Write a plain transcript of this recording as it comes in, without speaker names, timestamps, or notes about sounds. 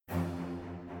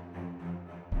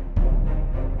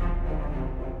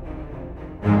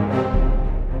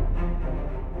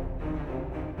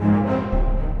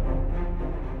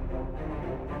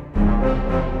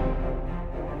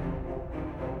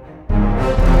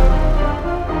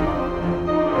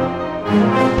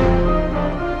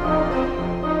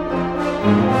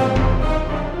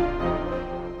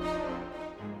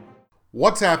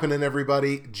What's happening,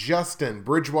 everybody? Justin,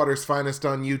 Bridgewater's Finest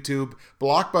on YouTube,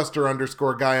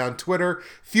 Blockbuster_guy on Twitter,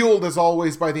 fueled as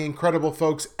always by the incredible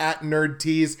folks at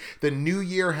NerdTees. The new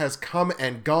year has come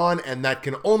and gone, and that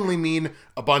can only mean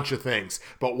a bunch of things.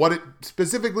 But what it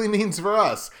specifically means for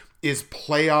us is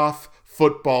playoff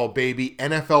football, baby.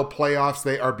 NFL playoffs,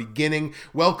 they are beginning.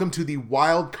 Welcome to the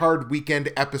Wild Card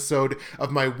Weekend episode of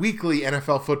my weekly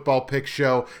NFL football pick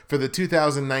show for the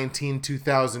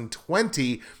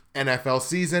 2019-2020 NFL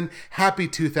season. Happy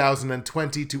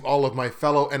 2020 to all of my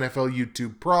fellow NFL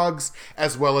YouTube progs,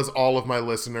 as well as all of my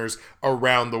listeners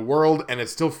around the world. And it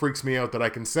still freaks me out that I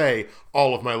can say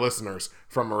all of my listeners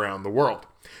from around the world.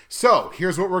 So,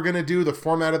 here's what we're going to do. The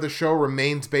format of the show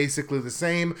remains basically the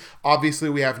same. Obviously,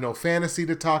 we have no fantasy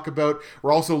to talk about.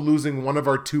 We're also losing one of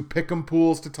our two pick'em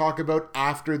pools to talk about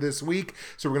after this week.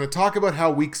 So, we're going to talk about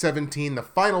how Week 17, the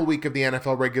final week of the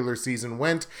NFL regular season,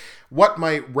 went, what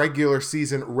my regular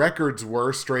season records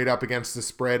were straight up against the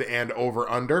spread and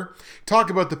over-under, talk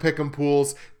about the pick'em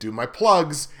pools, do my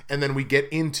plugs, and then we get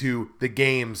into the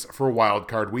games for Wild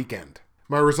Card Weekend.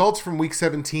 My results from Week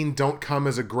 17 don't come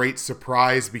as a great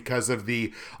surprise because of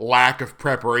the lack of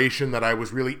preparation that I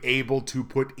was really able to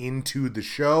put into the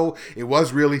show. It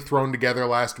was really thrown together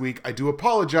last week. I do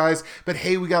apologize, but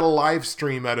hey, we got a live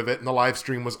stream out of it, and the live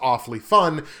stream was awfully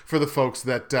fun for the folks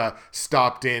that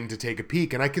stopped in to take a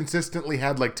peek, and I consistently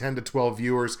had like 10 to 12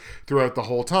 viewers throughout the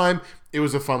whole time. It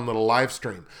was a fun little live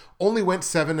stream. Only went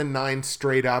 7-9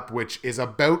 straight up, which is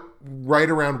about right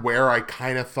around where I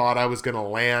kind of thought I was going to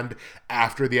land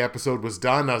after the episode was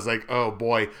done. I was like, oh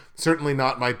boy, certainly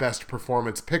not my best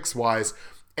performance picks-wise.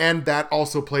 And that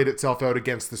also played itself out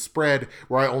against the spread,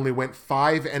 where I only went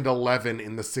 5-11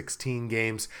 in the 16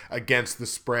 games against the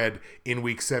spread in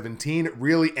Week 17,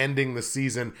 really ending the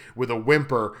season with a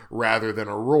whimper rather than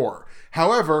a roar.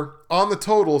 However, on the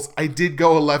totals, I did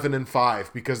go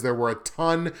 11-5 because there were a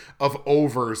ton of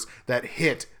overs that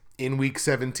hit in Week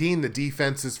 17. The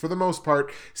defenses, for the most part,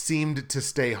 seemed to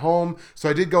stay home. So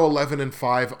I did go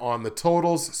 11-5 on the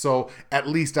totals, so at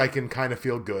least I can kind of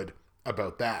feel good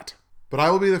about that. But I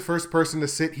will be the first person to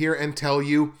sit here and tell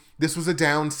you this was a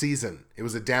down season. It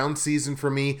was a down season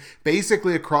for me,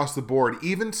 basically across the board.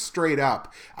 Even straight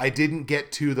up, I didn't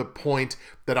get to the point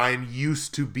that I am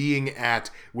used to being at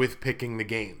with picking the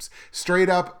games. Straight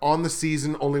up on the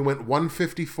season, only went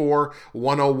 154,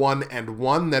 101, and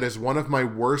 1. That is one of my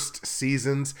worst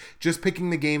seasons, just picking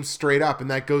the games straight up. And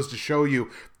that goes to show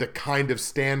you the kind of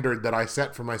standard that I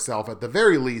set for myself, at the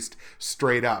very least,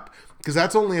 straight up. Because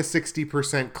that's only a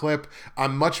 60% clip.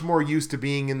 I'm much more used to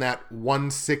being in that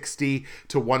 160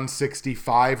 to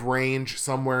 165 range,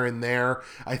 somewhere in there.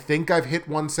 I think I've hit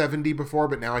 170 before,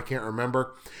 but now I can't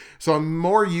remember. So I'm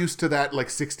more used to that like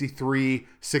 63,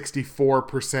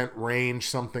 64% range,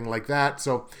 something like that.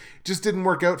 So it just didn't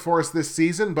work out for us this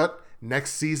season, but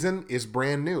next season is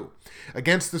brand new.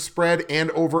 Against the spread and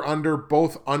over-under,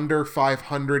 both under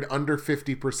 500, under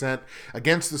 50%.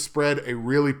 Against the spread, a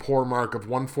really poor mark of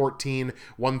 114,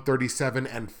 137,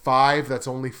 and 5. That's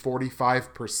only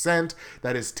 45%.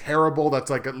 That is terrible. That's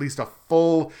like at least a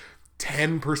full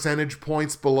 10 percentage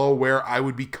points below where I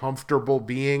would be comfortable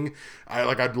being.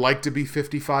 I'd like to be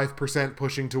 55%,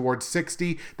 pushing towards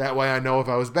 60. That way I know if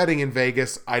I was betting in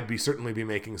Vegas, I'd certainly be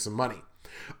making some money.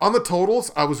 On the totals,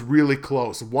 I was really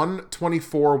close.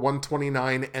 124,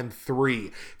 129, and 3.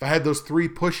 If I had those 3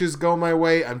 pushes go my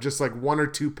way, I'm just like 1 or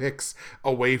 2 picks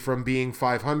away from being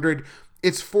 500.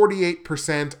 It's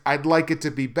 48%. I'd like it to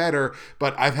be better,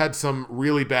 but I've had some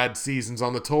really bad seasons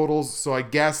on the totals, so I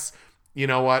guess, you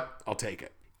know what? I'll take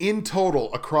it. In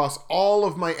total, across all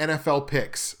of my NFL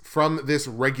picks from this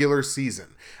regular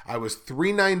season, I was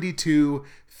 392,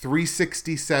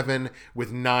 367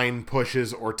 with 9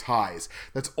 pushes or ties.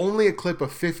 That's only a clip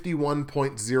of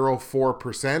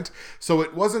 51.04%. So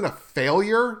it wasn't a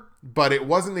failure, but it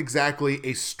wasn't exactly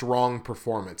a strong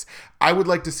performance. I would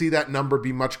like to see that number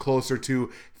be much closer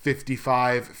to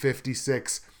 55,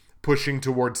 56, pushing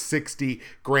towards 60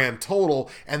 grand total.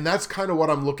 And that's kind of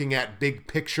what I'm looking at big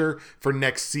picture for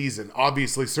next season.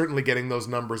 Obviously, certainly getting those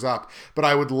numbers up, but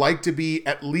I would like to be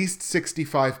at least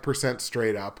 65%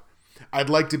 straight up.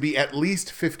 I'd like to be at least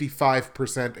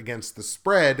 55% against the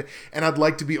spread, and I'd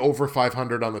like to be over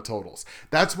 500 on the totals.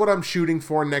 That's what I'm shooting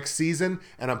for next season,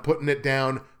 and I'm putting it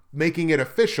down, making it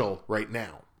official right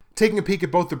now. Taking a peek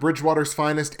at both the Bridgewater's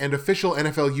Finest and official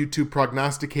NFL YouTube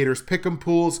prognosticators pick'em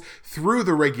pools through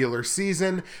the regular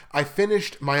season, I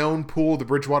finished my own pool, the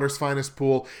Bridgewater's Finest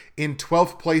pool, in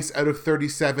 12th place out of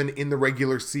 37 in the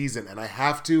regular season, and I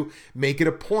have to make it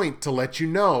a point to let you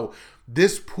know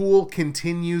This pool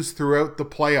continues throughout the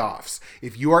playoffs.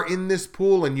 If you are in this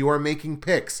pool and you are making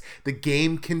picks, the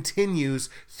game continues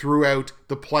throughout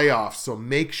the playoffs. So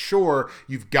make sure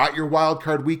you've got your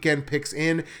wildcard weekend picks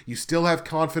in. You still have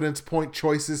confidence point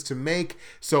choices to make.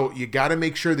 So you got to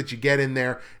make sure that you get in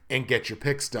there and get your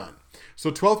picks done. So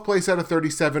 12th place out of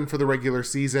 37 for the regular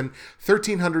season,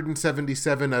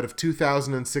 1,377 out of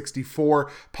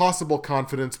 2,064 possible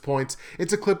confidence points.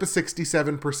 It's a clip of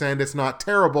 67%. It's not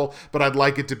terrible, but I'd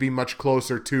like it to be much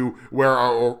closer to where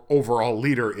our overall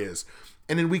leader is.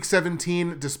 And in week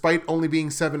 17, despite only being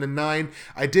 7-9,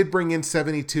 I did bring in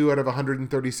 72 out of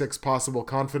 136 possible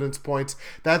confidence points.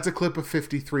 That's a clip of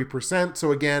 53%.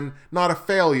 So again, not a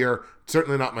failure,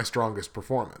 certainly not my strongest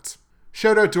performance.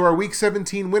 Shout out to our Week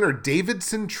 17 winner,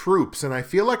 Davidson Troops, and I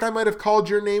feel like I might have called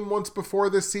your name once before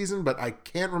this season, but I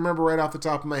can't remember right off the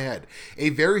top of my head. A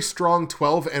very strong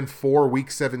 12-4 Week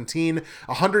 17,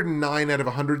 109 out of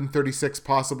 136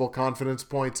 possible confidence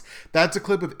points. That's a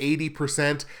clip of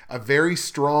 80%, a very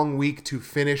strong week to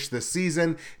finish the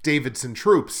season. Davidson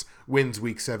Troops wins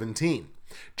Week 17.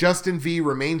 Justin V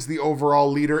remains the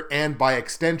overall leader and by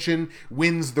extension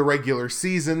wins the regular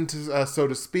season, so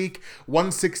to speak.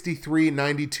 163,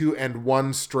 92, and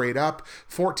 1 straight up.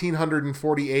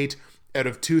 1,448 out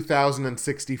of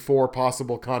 2,064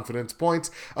 possible confidence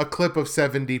points. A clip of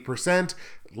 70%.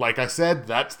 Like I said,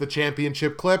 that's the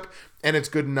championship clip, and it's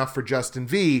good enough for Justin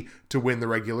V to win the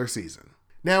regular season.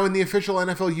 Now, in the official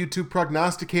NFL YouTube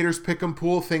Prognosticators Pick'em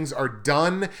pool, things are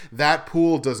done. That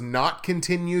pool does not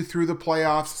continue through the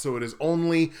playoffs, so it is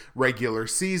only regular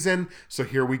season. So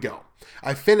here we go.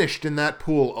 I finished in that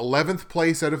pool 11th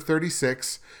place out of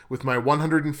 36 with my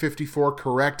 154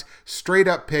 correct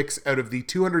straight-up picks out of the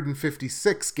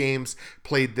 256 games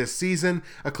played this season,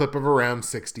 a clip of around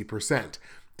 60%.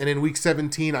 And in week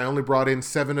 17, I only brought in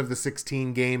 7 of the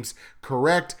 16 games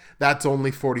correct. That's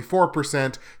only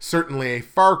 44%. Certainly a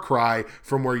far cry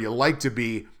from where you like to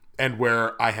be and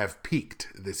where I have peaked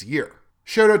this year.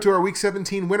 Shout out to our Week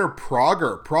 17 winner,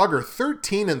 Prager. Prager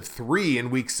 13-3 in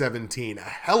Week 17. A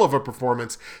hell of a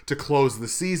performance to close the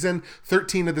season.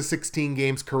 13 of the 16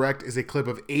 games correct is a clip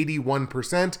of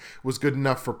 81%. Was good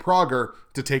enough for Prager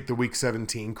to take the Week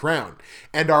 17 crown.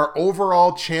 And our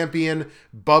overall champion,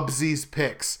 Bubsy's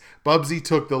Picks. Bubsy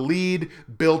took the lead,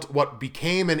 built what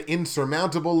became an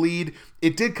insurmountable lead.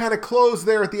 It did kind of close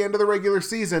there at the end of the regular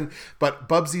season, but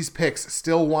Bubsy's Picks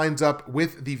still winds up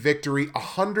with the victory.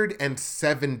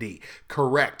 170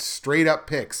 correct, straight up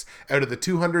picks out of the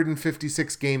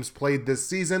 256 games played this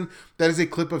season. That is a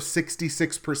clip of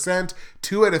 66%.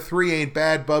 2 out of 3 ain't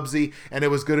bad, Bubsy, and it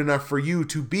was good enough for you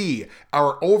to be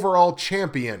our overall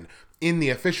champion in the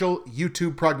official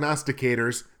YouTube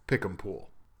Prognosticators Pick'em pool.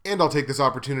 And I'll take this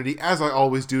opportunity, as I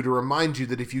always do, to remind you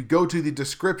that if you go to the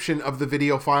description of the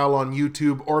video file on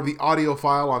YouTube or the audio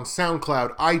file on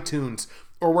SoundCloud, iTunes,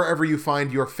 or wherever you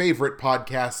find your favorite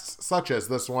podcasts, such as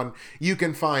this one, you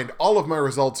can find all of my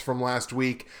results from last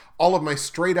week, all of my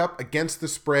straight up against the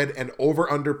spread and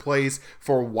over-under plays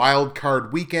for Wild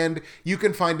Card Weekend. You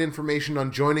can find information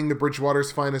on joining the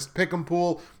Bridgewater's Finest Pick'em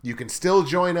pool. You can still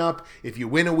join up. If you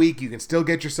win a week, you can still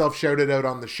get yourself shouted out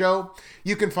on the show.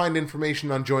 You can find information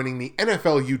on joining the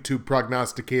NFL YouTube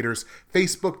Prognosticators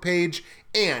Facebook page.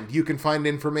 And you can find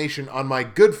information on my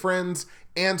good friends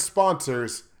and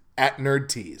sponsors at Nerd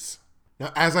Tees.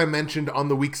 Now, as I mentioned on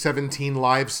the Week 17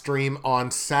 live stream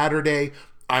on Saturday,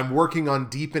 I'm working on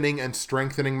deepening and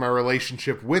strengthening my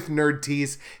relationship with Nerd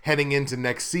Tees heading into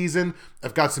next season.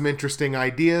 I've got some interesting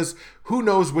ideas. Who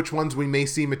knows which ones we may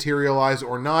see materialize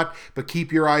or not, but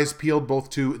keep your eyes peeled both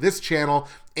to this channel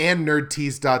and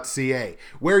nerdtees.ca,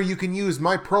 where you can use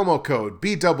my promo code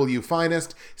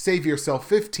BWFinest, save yourself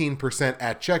 15%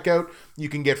 at checkout. You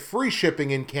can get free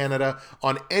shipping in Canada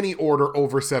on any order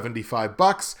over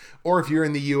 $75, or if you're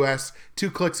in the US, 2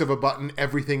 clicks of a button,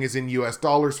 everything is in US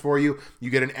dollars for you. You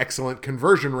get an excellent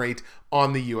conversion rate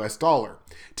on the US dollar.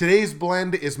 Today's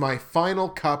blend is my final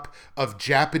cup of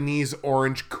Japanese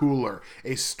Orange Cooler,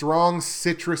 a strong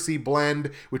citrusy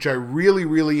blend, which I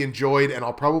really enjoyed, and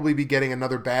I'll probably be getting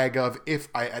another bag of if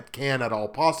I can at all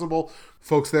possible.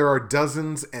 Folks, there are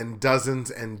dozens and dozens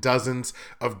and dozens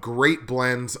of great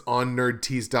blends on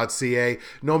nerdtees.ca.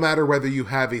 No matter whether you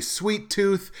have a sweet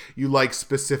tooth, you like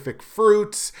specific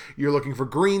fruits, you're looking for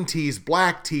green teas,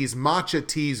 black teas, matcha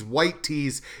teas, white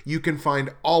teas, you can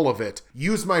find all of it.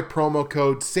 Use my promo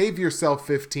code, save yourself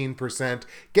 15%,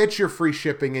 get your free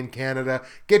shipping in Canada,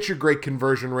 get your great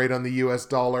conversion rate on the US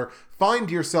dollar, find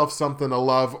yourself something to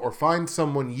love, or find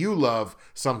someone you love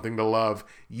something to love.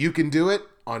 You can do it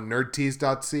on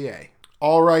nerdtees.ca.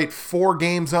 All right, 4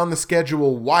 games on the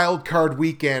schedule. Wild card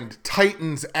weekend.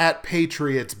 Titans at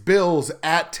Patriots. Bills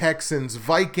at Texans.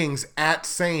 Vikings at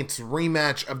Saints.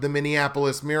 Rematch of the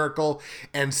Minneapolis Miracle.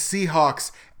 And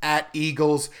Seahawks at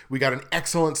Eagles. We got an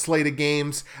excellent slate of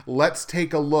games. Let's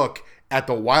take a look at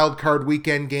the wild card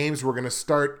weekend games. We're going to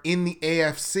start in the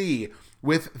AFC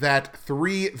with that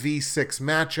 3v6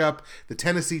 matchup. The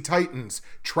Tennessee Titans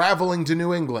traveling to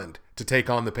New England to take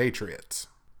on the Patriots.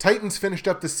 Titans finished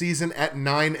up the season at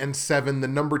 9-7, the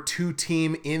number 2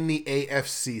 team in the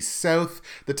AFC South.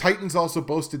 The Titans also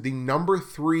boasted the number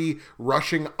 3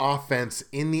 rushing offense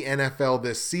in the NFL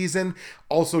this season,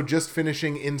 also just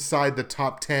finishing inside the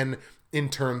top 10 in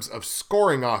terms of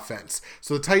scoring offense.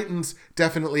 So the Titans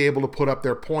definitely able to put up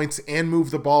their points and move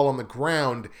the ball on the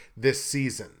ground this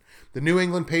season. The New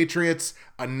England Patriots,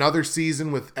 another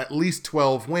season with at least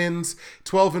 12 wins,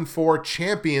 12-4,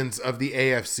 champions of the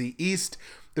AFC East.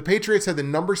 The Patriots had the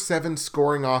number 7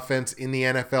 scoring offense in the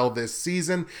NFL this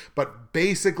season, but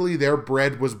basically their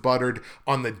bread was buttered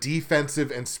on the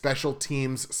defensive and special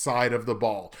teams side of the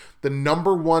ball. The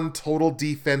number 1 total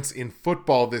defense in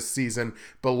football this season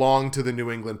belonged to the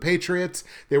New England Patriots.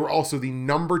 They were also the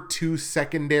number 2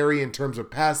 secondary in terms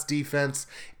of pass defense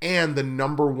and the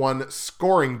number 1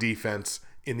 scoring defense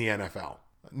in the NFL.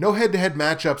 No head-to-head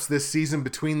matchups this season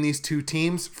between these two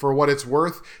teams. For what it's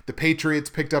worth, the Patriots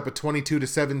picked up a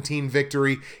 22-17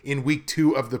 victory in week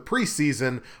 2 of the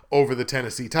preseason over the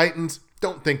Tennessee Titans.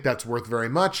 Don't think that's worth very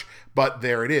much, but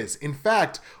there it is. In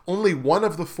fact, only one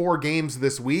of the 4 games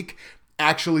this week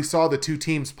actually saw the two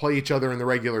teams play each other in the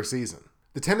regular season.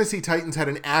 The Tennessee Titans had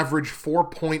an average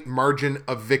 4-point margin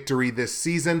of victory this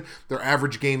season, their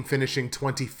average game finishing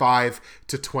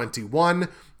 25-21.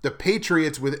 The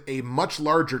Patriots with a much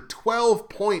larger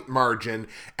 12-point margin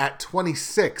at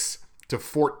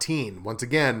 26-14. Once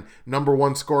again, number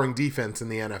 1 scoring defense in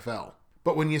the NFL.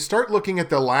 But when you start looking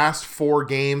at the last 4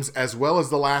 games, as well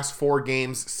as the last 4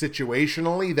 games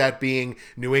situationally, that being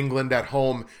New England at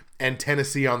home and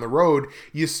Tennessee on the road,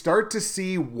 you start to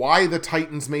see why the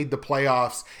Titans made the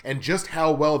playoffs and just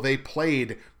how well they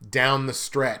played down the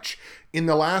stretch. In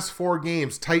the last 4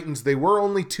 games, Titans, they were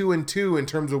only 2-2 in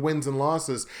terms of wins and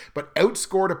losses, but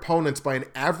outscored opponents by an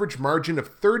average margin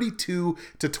of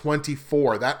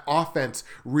 32-24. That offense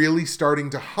really starting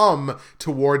to hum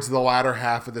towards the latter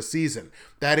half of the season.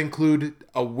 That included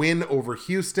a win over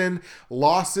Houston,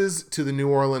 losses to the New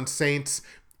Orleans Saints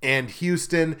and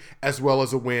Houston, as well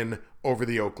as a win over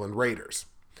the Oakland Raiders.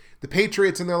 The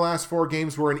Patriots in their last 4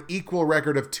 games were an equal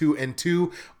record of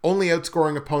 2-2, only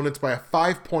outscoring opponents by a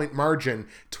 5-point margin,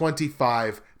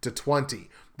 25-20.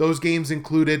 Those games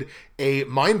included a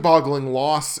mind-boggling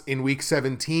loss in Week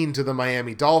 17 to the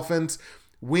Miami Dolphins,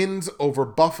 wins over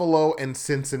Buffalo and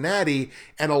Cincinnati,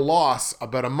 and a loss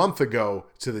about a month ago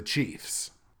to the Chiefs.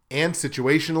 And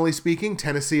situationally speaking,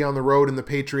 Tennessee on the road and the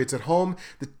Patriots at home,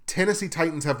 the Tennessee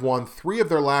Titans have won 3 of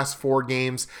their last 4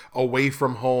 games away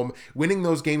from home, winning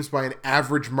those games by an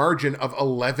average margin of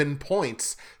 11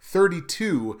 points,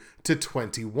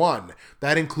 32-21.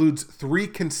 That includes 3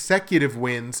 consecutive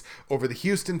wins over the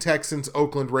Houston Texans,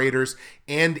 Oakland Raiders,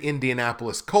 and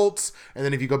Indianapolis Colts. And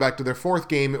then if you go back to their 4th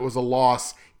game, it was a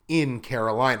loss in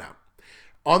Carolina.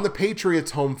 On the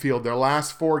Patriots' home field, their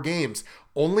last 4 games,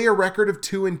 only a record of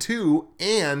 2-2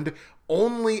 and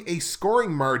only a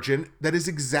scoring margin that is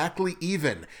exactly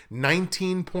even.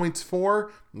 19 points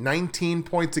for, 19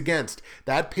 points against.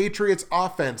 That Patriots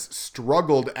offense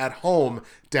struggled at home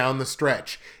down the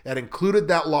stretch. That included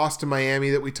that loss to Miami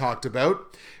that we talked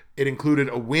about. It included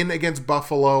a win against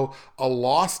Buffalo, a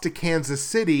loss to Kansas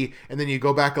City, and then you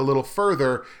go back a little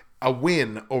further, a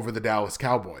win over the Dallas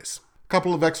Cowboys.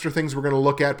 Couple of extra things we're going to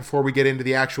look at before we get into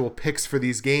the actual picks for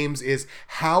these games is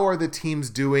how are the teams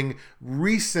doing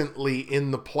recently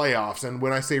in the playoffs? And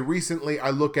when I say recently, I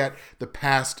look at the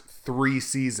past 3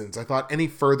 seasons. I thought any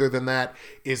further than that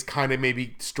is kind of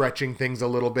maybe stretching things a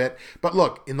little bit. But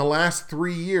look, in the last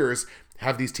 3 years,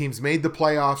 have these teams made the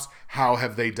playoffs? How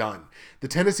have they done? The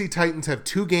Tennessee Titans have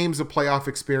 2 games of playoff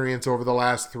experience over the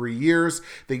last 3 years.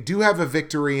 They do have a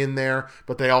victory in there,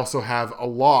 but they also have a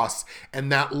loss.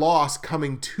 And that loss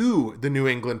coming to the New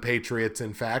England Patriots,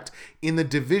 in fact, in the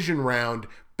division round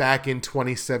back in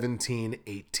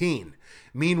 2017-18.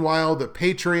 Meanwhile, the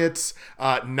Patriots,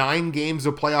 9 games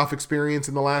of playoff experience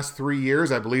in the last 3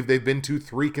 years. I believe they've been to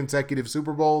 3 consecutive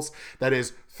Super Bowls. That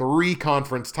is 3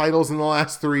 conference titles in the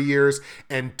last 3 years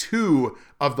and 2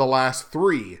 of the last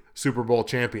 3 Super Bowl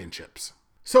championships.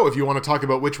 So if you want to talk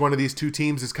about which one of these 2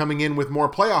 teams is coming in with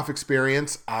more playoff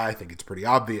experience, I think it's pretty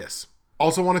obvious.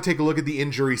 Also want to take a look at the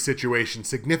injury situation.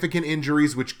 Significant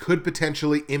injuries which could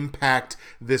potentially impact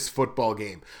this football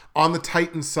game. On the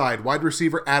Titans side, wide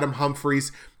receiver Adam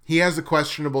Humphries, he has a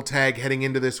questionable tag heading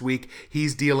into this week.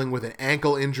 He's dealing with an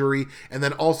ankle injury. And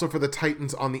then also for the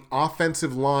Titans on the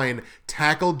offensive line,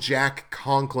 tackle Jack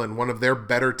Conklin, one of their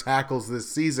better tackles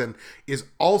this season, is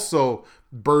also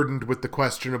burdened with the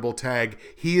questionable tag.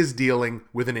 He is dealing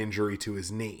with an injury to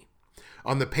his knee.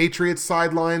 On the Patriots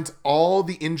sidelines, all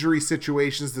the injury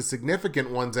situations, the significant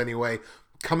ones anyway,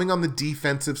 coming on the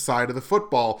defensive side of the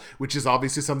football, which is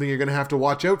obviously something you're going to have to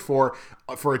watch out for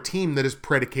a team that is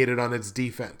predicated on its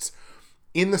defense.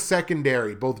 In the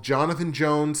secondary, both Jonathan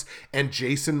Jones and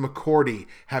Jason McCourty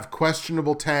have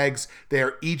questionable tags. They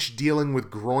are each dealing with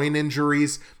groin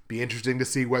injuries. Be interesting to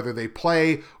see whether they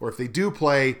play, or if they do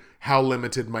play, how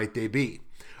limited might they be.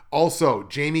 Also,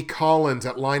 Jamie Collins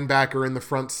at linebacker in the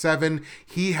front seven,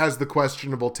 he has the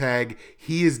questionable tag.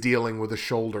 He is dealing with a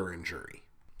shoulder injury.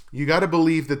 You got to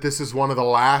believe that this is one of the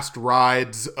last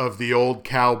rides of the old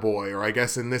cowboy, or I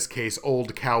guess in this case,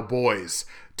 old cowboys,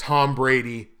 Tom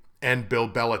Brady and Bill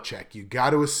Belichick. You got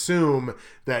to assume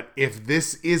that if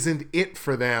this isn't it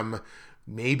for them,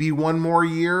 maybe one more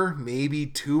year, maybe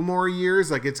 2 more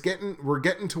years. Like we're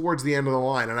getting towards the end of the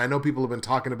line. And I know people have been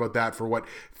talking about that for what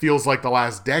feels like the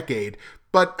last decade.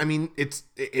 But I mean,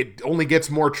 it only gets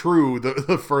more true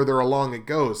the further along it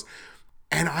goes.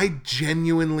 And I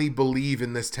genuinely believe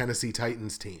in this Tennessee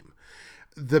Titans team.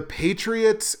 The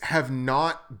Patriots have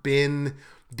not been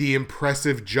the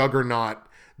impressive juggernaut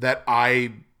that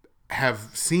I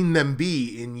have seen them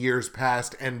be in years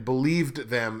past and believed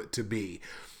them to be.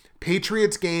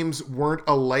 Patriots games weren't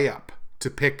a layup to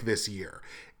pick this year.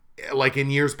 Like in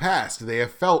years past, they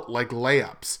have felt like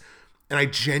layups. And I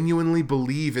genuinely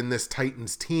believe in this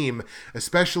Titans team,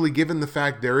 especially given the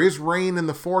fact there is rain in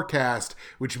the forecast,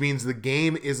 which means the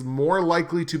game is more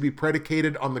likely to be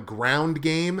predicated on the ground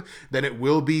game than it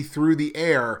will be through the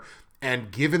air.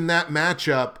 And given that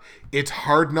matchup, it's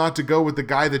hard not to go with the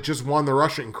guy that just won the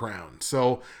rushing crown.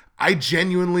 So I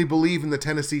genuinely believe in the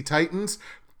Tennessee Titans.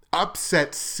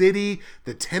 Upset City,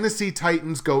 the Tennessee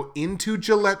Titans go into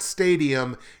Gillette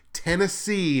Stadium.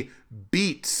 Tennessee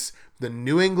beats the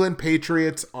New England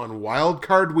Patriots on Wild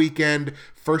Card Weekend.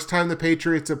 First time the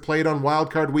Patriots have played on Wild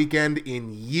Card Weekend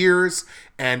in years,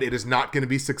 and it is not going to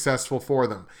be successful for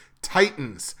them.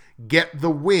 Titans get the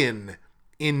win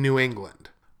in New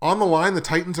England. On the line, the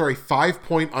Titans are a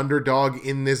 5-point underdog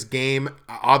in this game.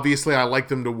 Obviously, I like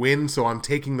them to win, so I'm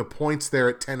taking the points there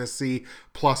at Tennessee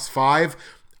 +5.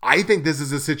 I think this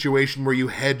is a situation where you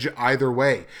hedge either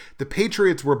way. The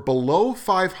Patriots were below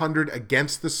 500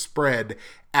 against the spread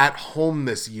at home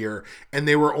this year, and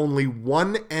they were only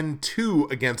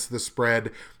 1-2 against the spread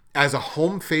as a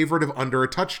home favorite of under a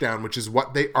touchdown, which is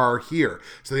what they are here.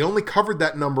 So they only covered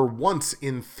that number once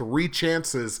in 3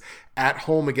 chances at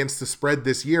home against the spread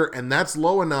this year, and that's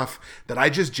low enough that I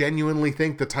just genuinely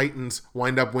think the Titans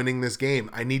wind up winning this game.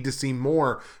 I need to see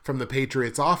more from the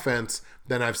Patriots offense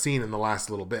than I've seen in the last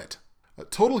little bit.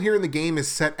 Total here in the game is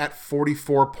set at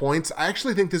 44 points. I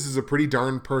actually think this is a pretty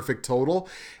darn perfect total.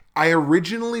 I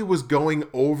originally was going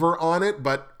over on it,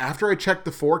 but after I checked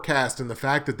the forecast and the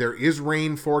fact that there is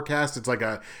rain forecast, it's like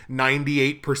a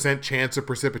 98% chance of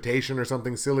precipitation or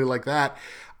something silly like that,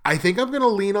 I think I'm going to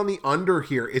lean on the under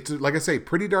here. It's, like I say,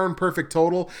 pretty darn perfect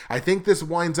total. I think this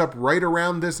winds up right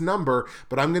around this number,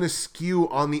 but I'm going to skew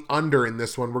on the under in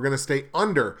this one. We're going to stay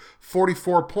under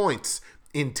 44 points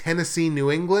in Tennessee,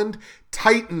 New England.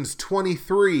 Titans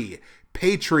 23,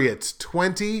 Patriots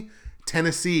 20.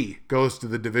 Tennessee goes to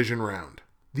the division round.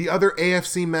 The other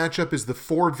AFC matchup is the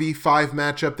 4v5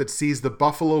 matchup that sees the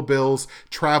Buffalo Bills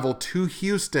travel to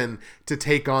Houston to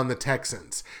take on the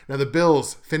Texans. Now the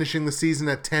Bills finishing the season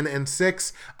at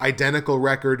 10-6, identical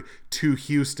record to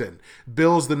Houston.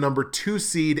 Bills the number 2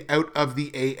 seed out of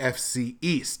the AFC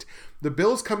East. The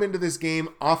Bills come into this game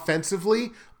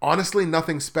offensively, honestly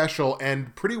nothing special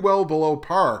and pretty well below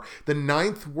par. The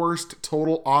 9th worst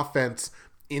total offense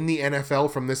in the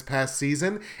NFL from this past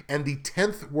season, and the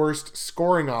 10th worst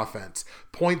scoring offense.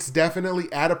 Points definitely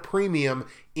at a premium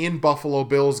in Buffalo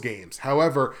Bills games.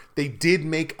 However, they did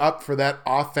make up for that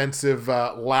offensive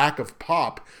lack of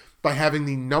pop by having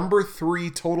the number 3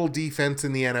 total defense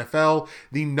in the NFL,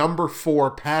 the number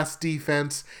 4 pass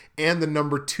defense, and the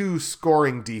number 2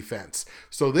 scoring defense.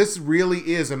 So this really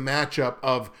is a matchup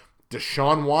of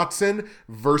Deshaun Watson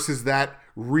versus that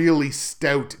really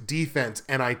stout defense.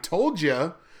 And I told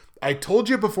you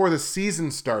before the season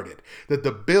started that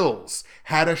the Bills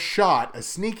had a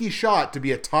sneaky shot to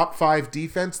be a top 5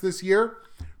 defense this year.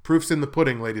 Proof's in the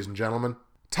pudding, ladies and gentlemen.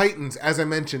 Titans, as I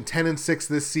mentioned, 10-6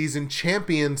 this season,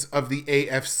 champions of the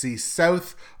AFC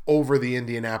South over the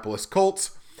Indianapolis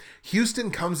Colts. Houston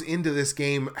comes into this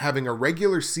game having a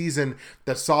regular season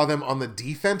that saw them on the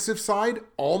defensive side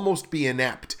almost be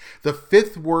inept. The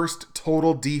 5th worst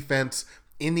total defense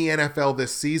in the NFL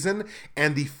this season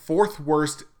and the 4th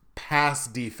worst pass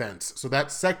defense. So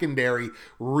that secondary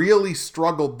really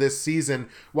struggled this season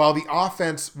while the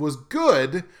offense was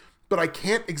good, but I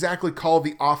can't exactly call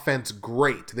the offense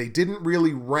great. They didn't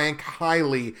really rank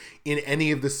highly in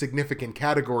any of the significant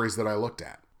categories that I looked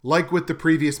at. Like with the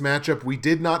previous matchup, we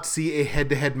did not see a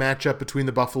head-to-head matchup between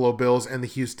the Buffalo Bills and the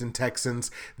Houston Texans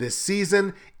this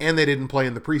season, and they didn't play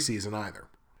in the preseason either.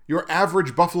 Your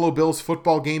average Buffalo Bills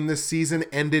football game this season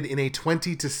ended in a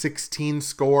 20-16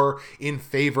 score in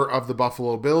favor of the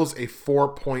Buffalo Bills, a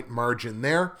 4-point margin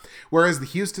there. Whereas the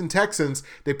Houston Texans,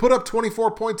 they put up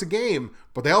 24 points a game,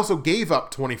 but they also gave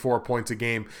up 24 points a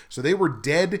game, so they were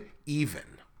dead even.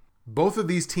 Both of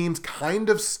these teams kind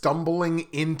of stumbling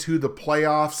into the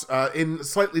playoffs in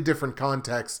slightly different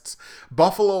contexts.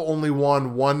 Buffalo only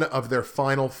won one of their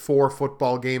final 4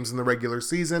 football games in the regular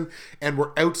season and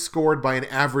were outscored by an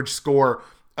average score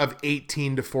of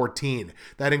 18-14.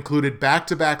 That included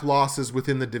back-to-back losses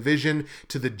within the division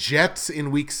to the Jets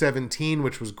in Week 17,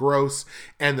 which was gross,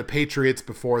 and the Patriots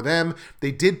before them.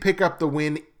 They did pick up the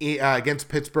win against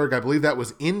Pittsburgh. I believe that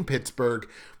was in Pittsburgh.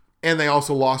 And they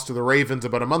also lost to the Ravens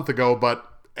about a month ago, but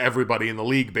everybody in the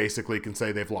league basically can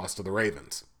say they've lost to the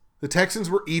Ravens. The Texans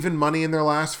were even money in their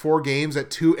last 4 games at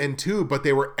 2-2, but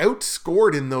they were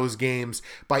outscored in those games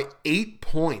by 8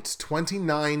 points,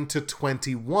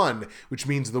 29-21, which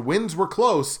means the wins were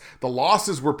close. The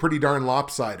losses were pretty darn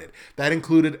lopsided. That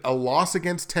included a loss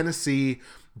against Tennessee,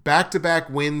 back-to-back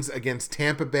wins against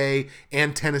Tampa Bay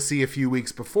and Tennessee a few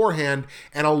weeks beforehand,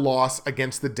 and a loss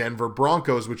against the Denver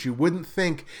Broncos, which you wouldn't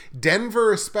think,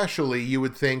 Denver especially, you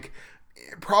would think,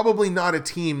 probably not a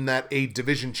team that a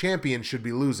division champion should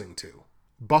be losing to.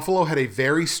 Buffalo had a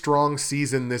very strong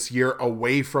season this year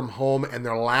away from home, and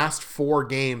their last 4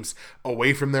 games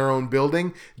away from their own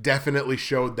building definitely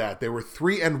showed that. They were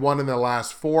 3-1 in their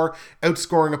last 4,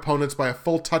 outscoring opponents by a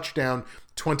full touchdown,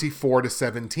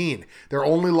 24-17. Their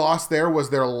only loss there was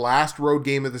their last road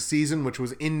game of the season, which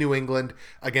was in New England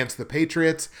against the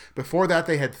Patriots. Before that,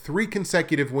 they had 3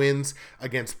 consecutive wins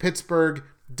against Pittsburgh,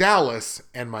 Dallas,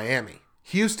 and Miami.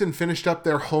 Houston finished up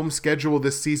their home schedule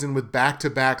this season with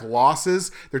back-to-back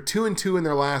losses. They're 2-2 in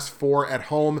their last 4 at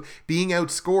home, being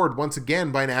outscored once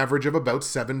again by an average of about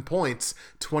 7 points,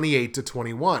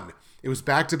 28-21. It was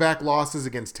back-to-back losses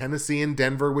against Tennessee and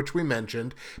Denver, which we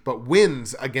mentioned, but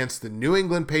wins against the New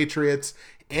England Patriots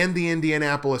and the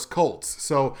Indianapolis Colts.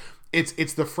 So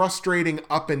it's the frustrating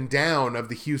up and down of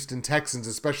the Houston Texans,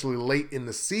 especially late in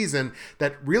the season,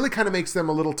 that really kind of makes them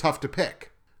a little tough to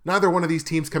pick. Neither one of these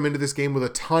teams come into this game with a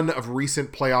ton of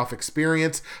recent playoff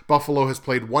experience. Buffalo has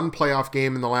played 1 playoff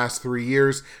game in the last 3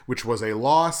 years, which was a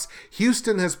loss.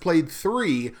 Houston has played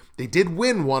 3. They did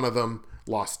win one of them,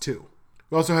 lost 2.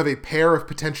 We also have a pair of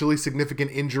potentially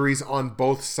significant injuries on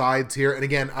both sides here. And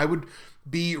again, I would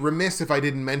be remiss if I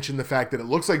didn't mention the fact that it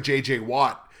looks like J.J.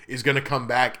 Watt is going to come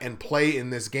back and play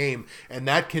in this game. And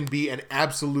that can be an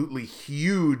absolutely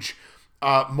huge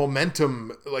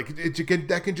momentum.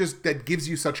 That gives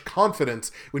you such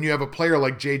confidence when you have a player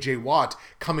like J.J. Watt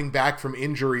coming back from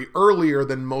injury earlier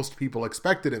than most people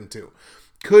expected him to.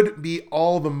 Could be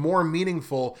all the more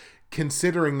meaningful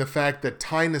considering the fact that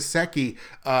Ty Nsekhe,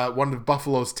 one of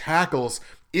Buffalo's tackles,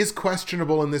 is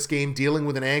questionable in this game, dealing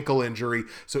with an ankle injury.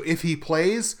 So if he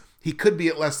plays, he could be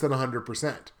at less than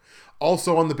 100%.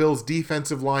 Also on the Bills'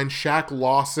 defensive line, Shaq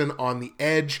Lawson on the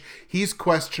edge. He's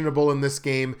questionable in this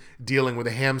game, dealing with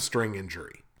a hamstring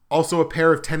injury. Also a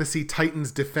pair of Tennessee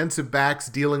Titans defensive backs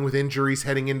dealing with injuries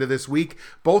heading into this week,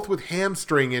 both with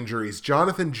hamstring injuries.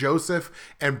 Jonathan Joseph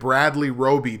and Bradley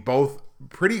Roby, both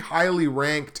pretty highly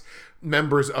ranked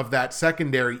members of that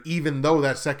secondary, even though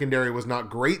that secondary was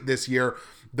not great this year.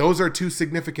 Those are 2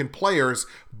 significant players,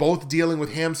 both dealing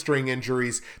with hamstring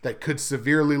injuries that could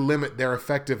severely limit their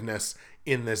effectiveness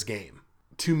in this game.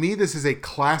 To me, this is a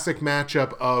classic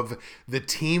matchup of the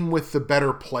team with the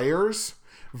better players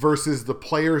versus the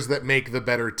players that make the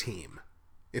better team,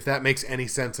 if that makes any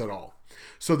sense at all.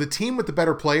 So the team with the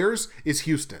better players is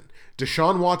Houston.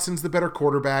 Deshaun Watson's the better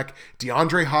quarterback.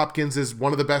 DeAndre Hopkins is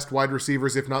one of the best wide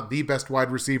receivers, if not the best wide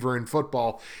receiver in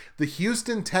football. The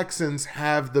Houston Texans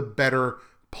have the better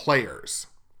players.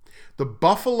 The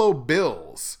Buffalo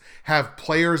Bills have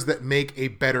players that make a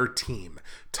better team.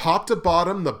 Top to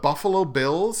bottom, the Buffalo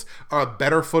Bills are a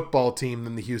better football team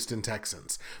than the Houston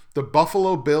Texans. The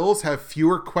Buffalo Bills have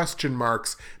fewer question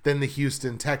marks than the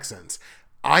Houston Texans.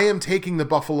 I am taking the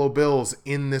Buffalo Bills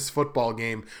in this football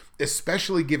game,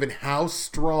 especially given how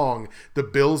strong the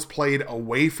Bills played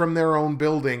away from their own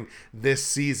building this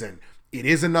season. It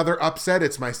is another upset.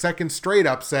 It's my second straight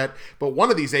upset, but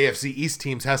one of these AFC East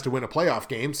teams has to win a playoff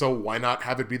game, so why not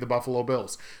have it be the Buffalo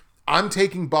Bills? I'm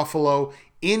taking Buffalo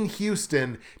in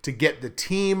Houston to get the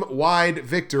team-wide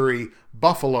victory.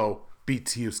 Buffalo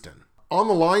beats Houston. On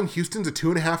the line, Houston's a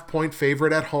 2.5-point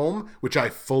favorite at home, which I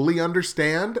fully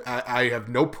understand. I have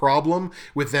no problem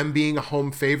with them being a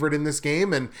home favorite in this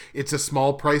game, and it's a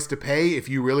small price to pay. If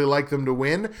you really like them to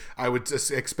win, I would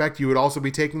expect you would also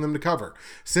be taking them to cover.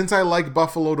 Since I like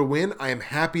Buffalo to win, I am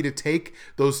happy to take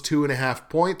those 2.5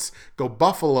 points. Go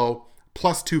Buffalo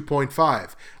plus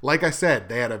 2.5. Like I said,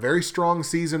 they had a very strong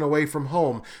season away from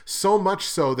home, so much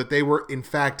so that they were, in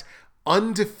fact,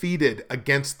 undefeated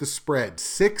against the spread.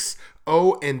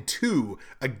 6-0-2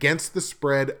 against the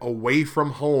spread away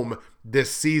from home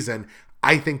this season.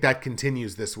 I think that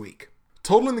continues this week.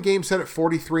 Total in the game set at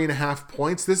 43.5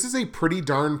 points. This is a pretty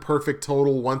darn perfect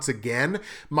total once again.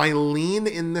 My lean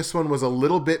in this one was a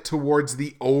little bit towards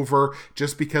the over,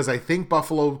 just because I think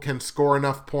Buffalo can score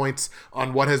enough points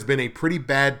on what has been a pretty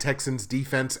bad Texans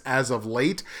defense as of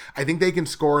late. I think they can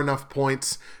score enough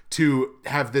points to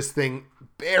have this thing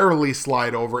barely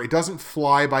slide over. It doesn't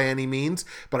fly by any means,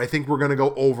 but I think we're going to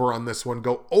go over on this one.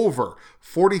 Go over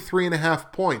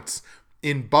 43.5 points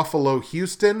in Buffalo,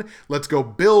 Houston. Let's go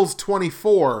Bills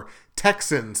 24,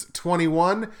 Texans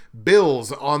 21.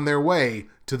 Bills on their way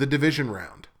to the division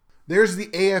round. There's the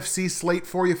AFC slate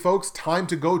for you folks. Time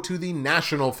to go to the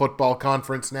National Football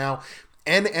Conference now.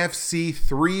 NFC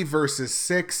 3 versus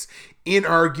 6.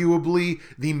 Inarguably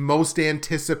the most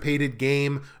anticipated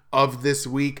game of this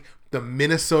week. The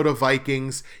Minnesota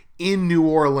Vikings in New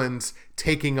Orleans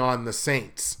taking on the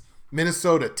Saints.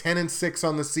 Minnesota 10-6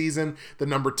 on the season, the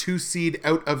number 2 seed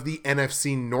out of the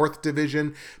NFC North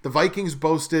division. The Vikings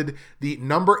boasted the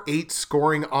number 8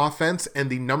 scoring offense and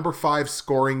the number 5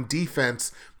 scoring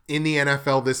defense in the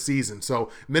NFL this season. So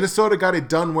Minnesota got it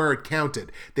done where it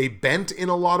counted. They bent in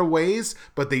a lot of ways,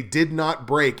 but they did not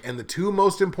break. And the two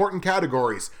most important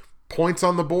categories, points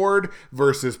on the board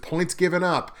versus points given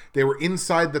up, they were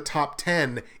inside the top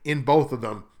 10 in both of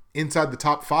them, inside the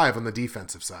top 5 on the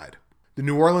defensive side. The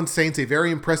New Orleans Saints, a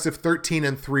very impressive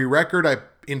 13-3 record. I,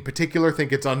 in particular,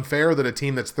 think it's unfair that a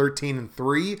team that's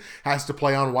 13-3 has to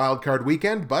play on Wild Card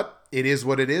Weekend, but it is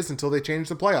what it is until they change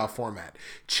the playoff format.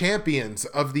 Champions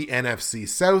of the NFC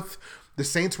South, the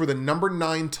Saints were the number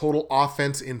 9 total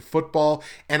offense in football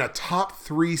and a top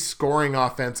 3 scoring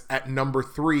offense at number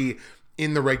 3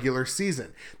 in the regular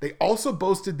season. They also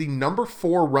boasted the number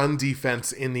 4 run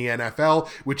defense in the NFL,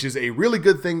 which is a really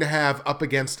good thing to have up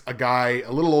against a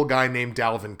little old guy named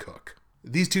Dalvin Cook.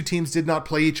 These two teams did not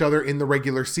play each other in the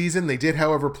regular season. They did,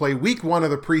 however, play week 1 of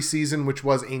the preseason, which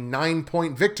was a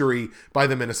 9-point victory by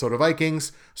the Minnesota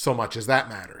Vikings, so much as that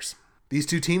matters. These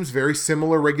two teams, very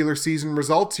similar regular season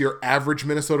results. Your average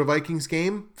Minnesota Vikings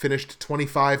game finished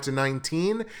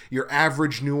 25-19. Your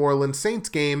average New Orleans Saints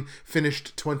game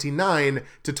finished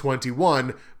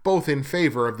 29-21, both in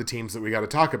favor of the teams that we got to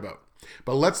talk about.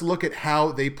 But let's look at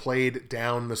how they played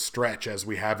down the stretch as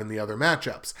we have in the other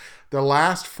matchups. The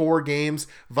last 4 games,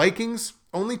 Vikings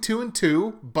only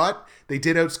 2-2, but they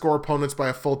did outscore opponents by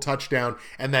a full touchdown,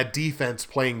 and that defense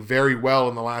playing very well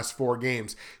in the last 4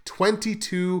 games.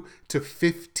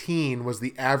 22-15 was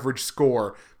the average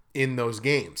score in those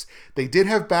games. They did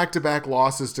have back-to-back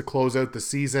losses to close out the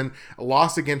season, a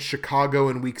loss against Chicago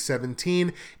in Week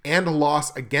 17, and a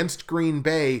loss against Green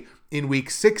Bay in Week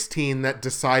 16 that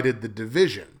decided the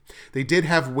division. They did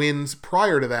have wins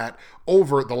prior to that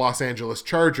over the Los Angeles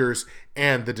Chargers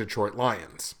and the Detroit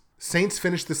Lions. Saints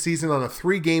finished the season on a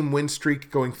 3-game win streak,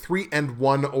 going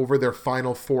 3-1 over their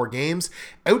final 4 games,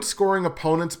 outscoring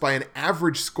opponents by an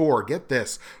average score, get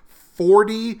this,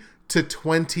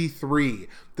 40-23.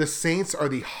 The Saints are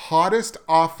the hottest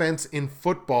offense in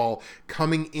football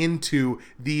coming into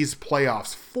these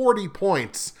playoffs. 40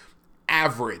 points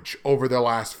average over their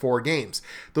last 4 games.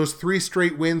 Those 3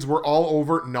 straight wins were all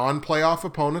over non-playoff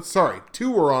opponents. Sorry,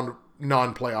 2 were on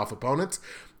non-playoff opponents.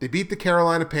 They beat the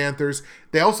Carolina Panthers.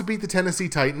 They also beat the Tennessee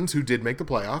Titans, who did make the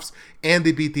playoffs, and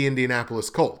they beat the Indianapolis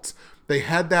Colts. They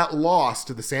had that loss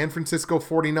to the San Francisco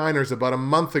 49ers about a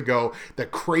month ago, the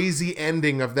crazy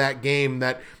ending of that game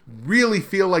that really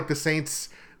feel like the Saints,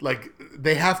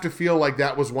 they have to feel like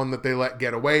that was one that they let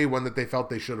get away, one that they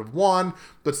felt they should have won,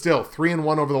 but still,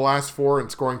 3-1 over the last 4 and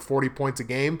scoring 40 points a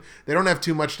game, they don't have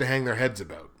too much to hang their heads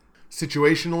about.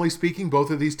 Situationally speaking, both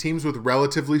of these teams with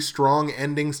relatively strong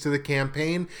endings to the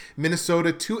campaign.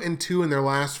 Minnesota 2-2 in their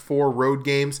last 4 road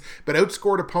games, but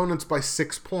outscored opponents by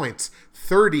 6 points,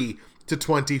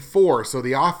 30-24. So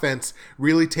the offense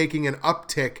really taking an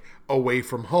uptick away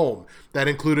from home. That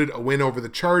included a win over the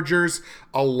Chargers,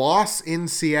 a loss in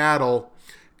Seattle,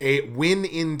 a win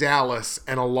in Dallas,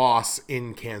 and a loss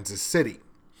in Kansas City.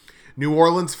 New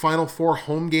Orleans' final 4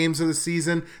 home games of the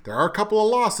season, there are a couple of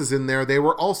losses in there. They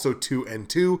were also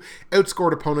 2-2,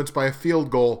 outscored opponents by a field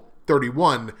goal,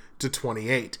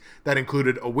 31-28. That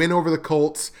included a win over the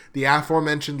Colts, the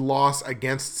aforementioned loss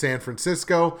against San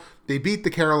Francisco. They beat the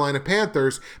Carolina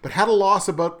Panthers, but had a loss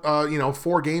about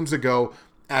 4 games ago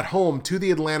at home to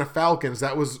the Atlanta Falcons.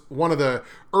 That was one of the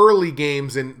early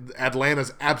games in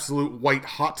Atlanta's absolute white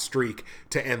hot streak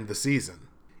to end the season.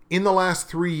 In the last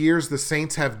 3 years, the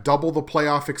Saints have double the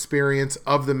playoff experience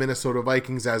of the Minnesota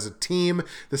Vikings as a team.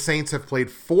 The Saints have played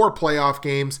 4 playoff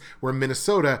games where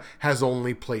Minnesota has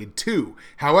only played 2.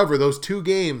 However, those 2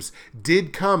 games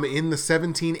did come in the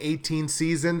 17-18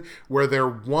 season, where their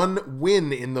one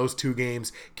win in those 2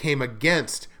 games came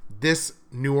against this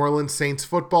New Orleans Saints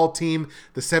football team,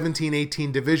 the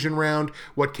 17-18 division round,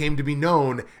 what came to be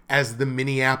known as the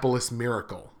Minneapolis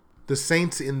Miracle. The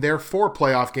Saints in their 4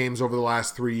 playoff games over the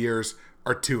last 3 years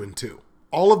are 2-2.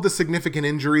 All of the significant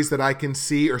injuries that I can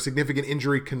see, or significant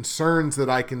injury concerns that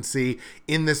I can see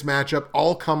in this matchup,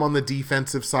 all come on the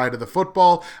defensive side of the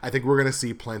football. I think we're going to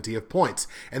see plenty of points.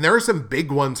 And there are some big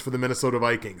ones for the Minnesota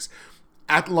Vikings.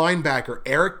 At linebacker,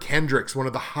 Eric Kendricks, one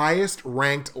of the highest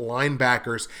ranked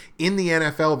linebackers in the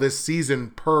NFL this season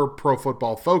per Pro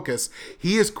Football Focus,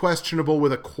 he is questionable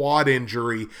with a quad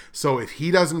injury, so if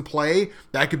he doesn't play,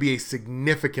 that could be a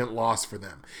significant loss for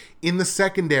them. In the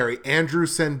secondary, Andrew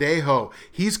Sendejo,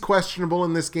 he's questionable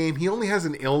in this game. He only has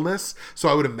an illness, so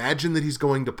I would imagine that he's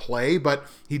going to play, but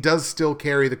he does still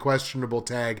carry the questionable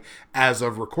tag as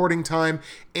of recording time.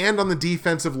 And on the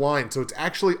defensive line, so it's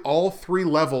actually all 3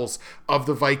 levels of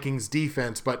the Vikings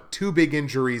defense, but 2 big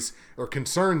injuries, or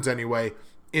concerns anyway,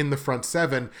 in the front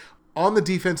 7. On the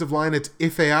defensive line, it's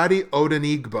Ifeadi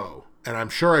Odenigbo, and I'm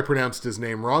sure I pronounced his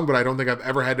name wrong, but I don't think I've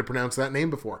ever had to pronounce that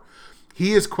name before.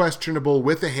 He is questionable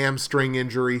with a hamstring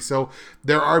injury, so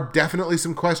there are definitely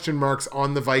some question marks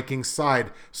on the Vikings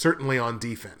side, certainly on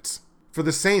defense. For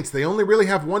the Saints, they only really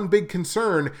have one big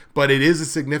concern, but it is a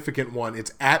significant one.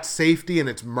 It's at safety, and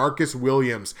it's Marcus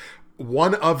Williams.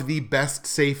 One of the best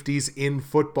safeties in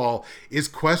football is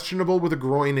questionable with a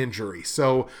groin injury,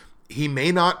 so he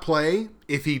may not play.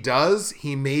 If he does,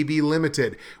 he may be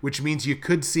limited, which means you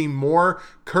could see more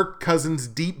Kirk Cousins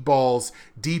deep balls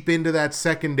deep into that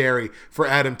secondary for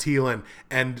Adam Thielen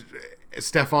and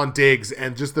Stephon Diggs,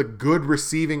 and just the good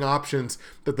receiving options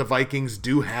that the Vikings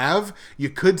do have. You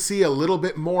could see a little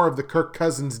bit more of the Kirk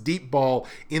Cousins deep ball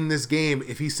in this game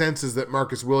if he senses that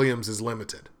Marcus Williams is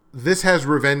limited. This has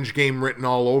revenge game written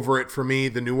all over it for me.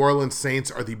 The New Orleans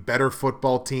Saints are the better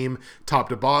football team, top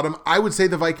to bottom. I would say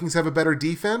the Vikings have a better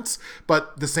defense,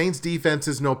 but the Saints defense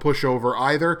is no pushover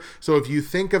either. So if you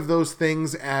think of those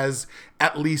things as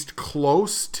at least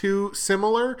close to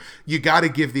similar, you got to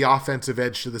give the offensive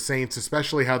edge to the Saints,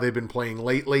 especially how they've been playing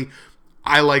lately.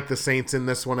 I like the Saints in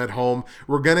this one at home.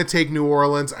 We're going to take New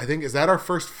Orleans. I think, is that our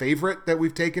first favorite that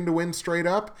we've taken to win straight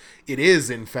up? It is,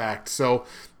 in fact. So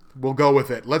we'll go with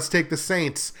it. Let's take the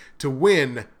Saints to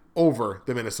win over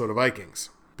the Minnesota Vikings.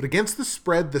 But against the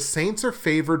spread, the Saints are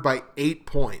favored by 8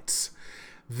 points.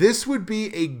 This would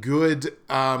be a good,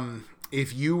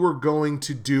 if you were going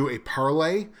to do a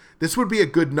parlay, this would be a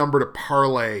good number to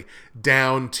parlay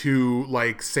down to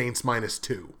like Saints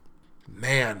 -2.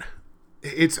 Man,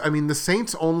 the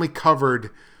Saints only covered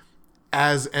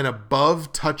as an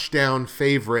above touchdown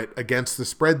favorite against the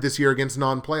spread this year against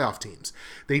non-playoff teams.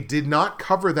 They did not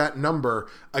cover that number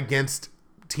against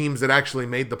teams that actually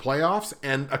made the playoffs,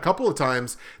 and a couple of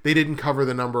times they didn't cover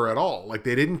the number at all. Like,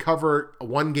 they didn't cover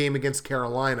one game against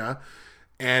Carolina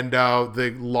and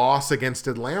the loss against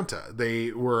Atlanta.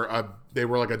 They were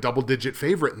like a double-digit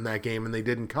favorite in that game, and they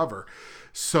didn't cover.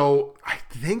 So I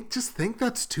think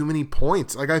that's too many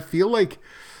points. Like, I feel like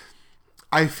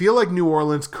New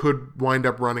Orleans could wind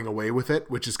up running away with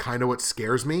it, which is kind of what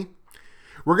scares me.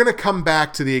 We're going to come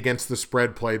back to the against the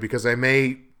spread play because I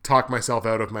may talk myself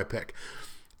out of my pick.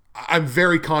 I'm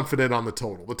very confident on the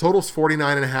total. The total's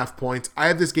 49.5 points. I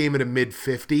have this game at a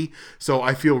mid-50, so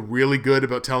I feel really good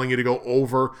about telling you to go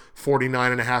over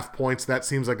 49.5 points. That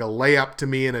seems like a layup to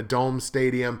me in a dome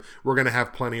stadium. We're going to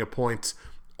have plenty of points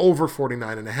over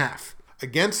 49.5.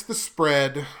 Against the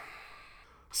spread,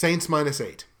 Saints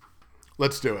 -8.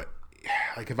 Let's do it.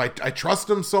 if I trust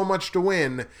them so much to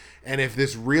win, and if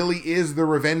this really is the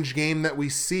revenge game that we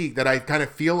seek, that I kind of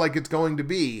feel like it's going to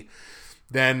be,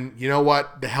 then you know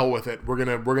what? The hell with it. We're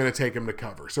gonna take them to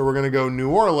cover. So we're gonna go New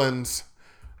Orleans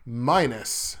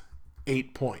minus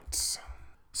 8 points.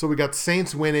 So we got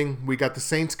Saints winning. We got the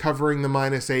Saints covering the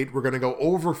 -8. We're going to go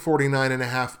over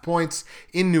 49.5 points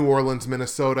in New Orleans,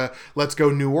 Minnesota. Let's go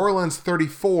New Orleans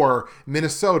 34,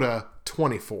 Minnesota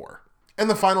 24. And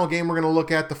the final game we're going to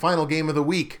look at, the final game of the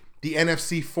week, the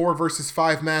NFC 4 versus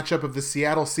 5 matchup of the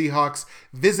Seattle Seahawks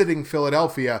visiting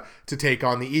Philadelphia to take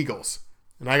on the Eagles.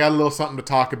 And I got a little something to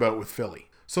talk about with Philly.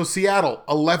 So Seattle,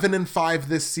 11-5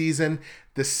 this season,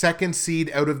 the second seed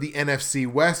out of the NFC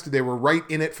West. They were right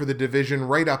in it for the division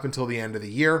right up until the end of the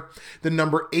year. The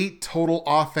number 8 total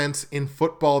offense in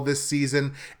football this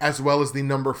season, as well as the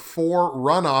number 4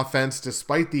 run offense,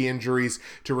 despite the injuries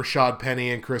to Rashad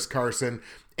Penny and Chris Carson,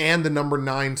 and the number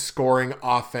 9 scoring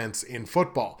offense in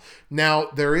football.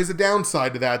 Now, there is a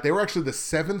downside to that. They were actually the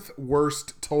 7th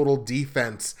worst total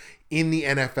defense in the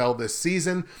NFL this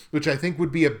season, which I think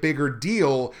would be a bigger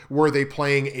deal were they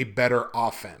playing a better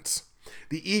offense.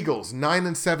 The Eagles,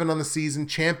 9-7 on the season,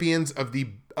 champions of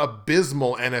the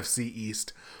abysmal NFC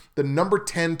East, the number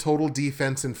 10 total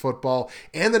defense in football,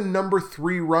 and the number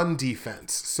 3 run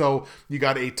defense. So you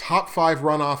got a top 5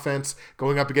 run offense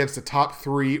going up against a top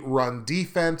 3 run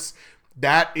defense.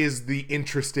 That is the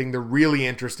really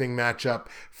interesting matchup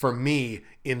for me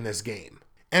in this game.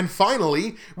 And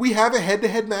finally, we have a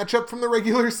head-to-head matchup from the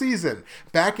regular season.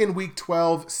 Back in Week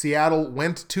 12, Seattle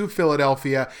went to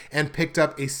Philadelphia and picked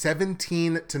up a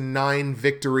 17-9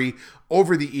 victory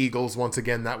over the Eagles. Once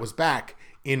again, that was back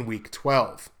in Week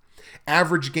 12.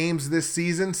 Average games this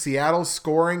season, Seattle's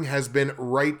scoring has been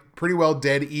pretty well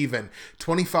dead even.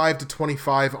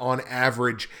 25-25 on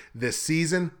average this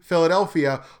season.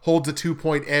 Philadelphia holds a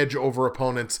 2-point edge over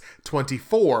opponents,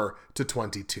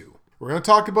 24-22. We're going to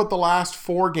talk about the last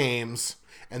 4 games,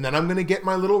 and then I'm going to get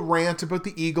my little rant about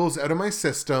the Eagles out of my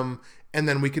system, and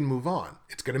then we can move on.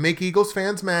 It's going to make Eagles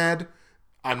fans mad.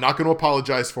 I'm not going to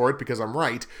apologize for it because I'm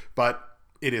right, but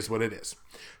it is what it is.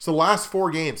 So the last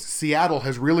 4 games, Seattle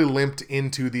has really limped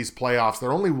into these playoffs.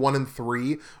 They're only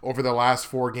 1-3 over the last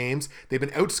 4 games. They've been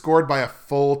outscored by a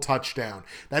full touchdown.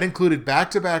 That included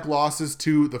back-to-back losses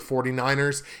to the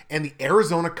 49ers and the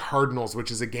Arizona Cardinals, which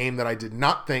is a game that I did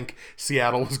not think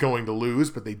Seattle was going to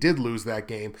lose, but they did lose that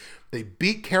game. They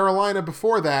beat Carolina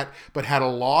before that, but had a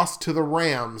loss to the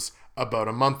Rams about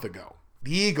a month ago.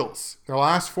 The Eagles, their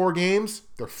last 4 games,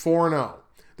 they're 4-0.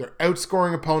 They're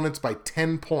outscoring opponents by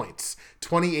 10 points,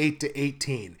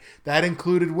 28-18. That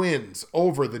included wins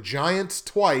over the Giants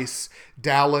twice,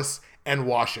 Dallas, and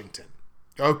Washington.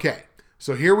 Okay,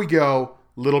 so here we go,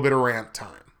 little bit of rant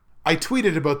time. I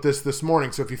tweeted about this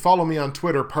morning, so if you follow me on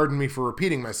Twitter, pardon me for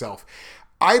repeating myself.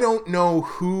 I don't know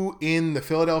who in the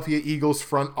Philadelphia Eagles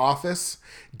front office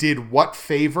did what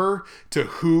favor to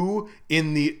who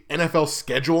in the NFL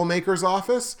schedule maker's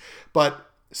office, but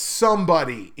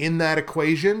somebody in that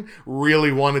equation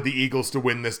really wanted the Eagles to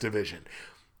win this division.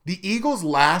 The Eagles'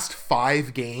 last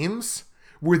 5 games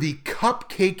were the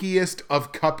cupcakiest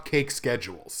of cupcake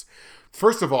schedules.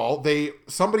 First of all,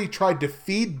 somebody tried to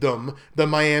feed them the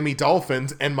Miami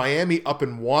Dolphins, and Miami up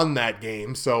and won that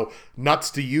game, so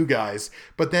nuts to you guys.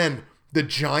 But then the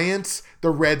Giants, the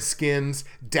Redskins,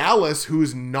 Dallas,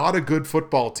 who's not a good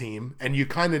football team, and you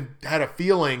kind of had a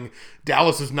feeling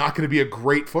Dallas is not going to be a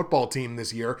great football team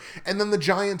this year, and then the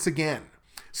Giants again.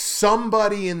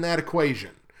 Somebody in that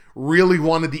equation really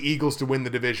wanted the Eagles to win the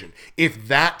division. If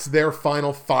that's their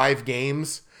final 5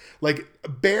 games,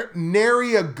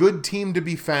 nary a good team to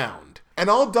be found. And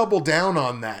I'll double down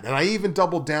on that, and I even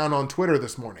doubled down on Twitter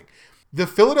this morning. The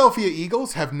Philadelphia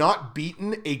Eagles have not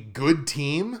beaten a good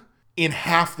team in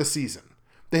half the season.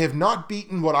 They have not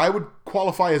beaten what I would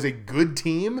qualify as a good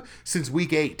team since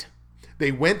week 8.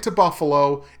 They went to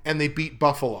Buffalo and they beat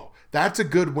Buffalo. That's a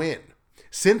good win.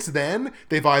 Since then,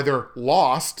 they've either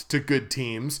lost to good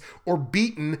teams or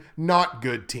beaten not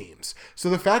good teams. So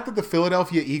the fact that the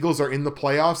Philadelphia Eagles are in the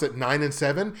playoffs at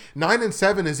 9-7,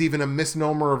 9-7 is even a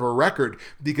misnomer of a record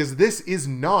because this is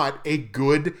not a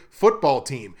good football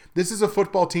team. This is a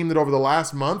football team that over the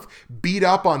last month beat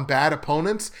up on bad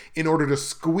opponents in order to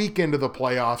squeak into the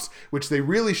playoffs, which they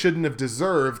really shouldn't have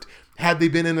deserved. Had they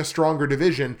been in a stronger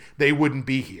division, they wouldn't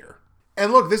be here.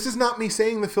 And look, this is not me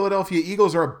saying the Philadelphia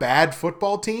Eagles are a bad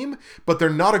football team, but they're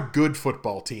not a good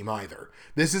football team either.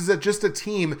 This is just a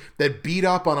team that beat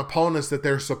up on opponents that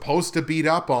they're supposed to beat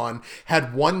up on,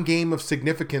 had 1 game of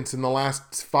significance in the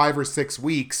last 5 or 6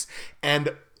 weeks,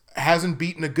 and hasn't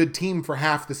beaten a good team for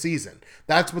half the season.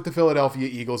 That's what the Philadelphia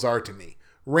Eagles are to me.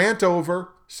 Rant over.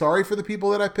 Sorry for the people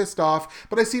that I pissed off,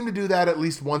 but I seem to do that at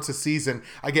least once a season.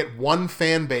 I get one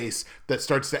fan base that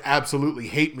starts to absolutely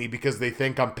hate me because they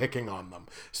think I'm picking on them.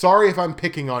 Sorry if I'm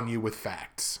picking on you with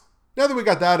facts. Now that we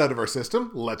got that out of our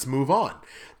system, let's move on.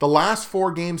 The last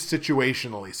 4 games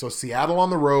situationally, so Seattle on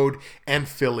the road and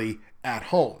Philly at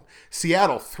home.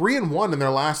 Seattle 3-1 in their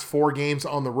last 4 games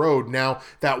on the road. Now,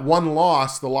 that one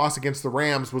loss, the loss against the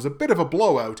Rams, was a bit of a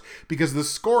blowout because the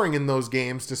scoring in those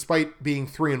games, despite being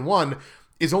 3-1,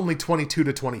 is only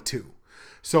 22-22.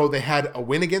 So they had a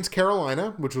win against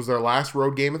Carolina, which was their last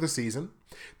road game of the season.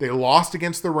 They lost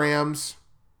against the Rams,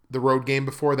 the road game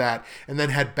before that, and then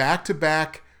had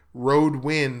back-to-back road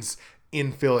wins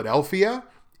in Philadelphia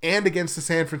and against the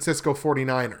San Francisco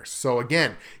 49ers. So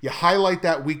again, you highlight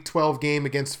that Week 12 game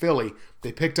against Philly.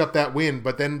 They picked up that win,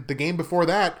 but then the game before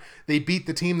that, they beat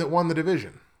the team that won the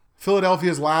division.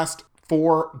 Philadelphia's last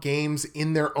 4 games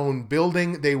in their own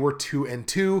building, they were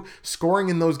 2-2, scoring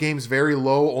in those games very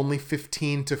low, only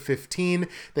 15-15.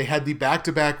 They had the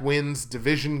back-to-back wins,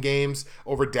 division games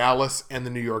over Dallas and the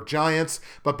New York Giants,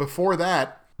 but before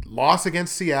that, loss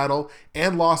against Seattle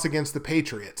and loss against the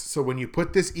Patriots. So when you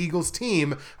put this Eagles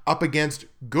team up against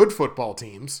good football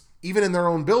teams, even in their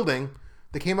own building,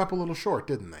 they came up a little short,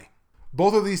 didn't they?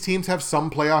 Both of these teams have some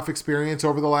playoff experience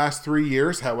over the last 3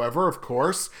 years. However, of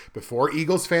course, before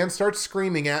Eagles fans start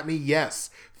screaming at me, yes,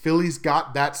 Philly's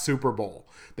got that Super Bowl.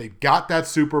 They got that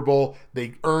Super Bowl.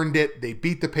 They earned it. They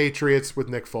beat the Patriots with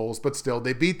Nick Foles, but still,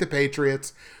 they beat the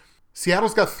Patriots.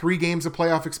 Seattle's got 3 games of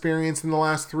playoff experience in the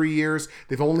last 3 years.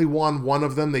 They've only won 1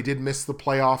 of them. They did miss the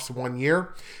playoffs 1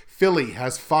 year. Philly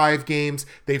has 5 games.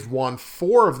 They've won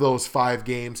 4 of those 5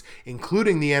 games,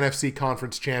 including the NFC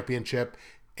Conference Championship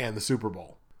and the Super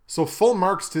Bowl. So full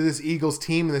marks to this Eagles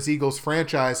team and this Eagles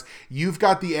franchise. You've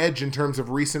got the edge in terms of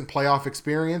recent playoff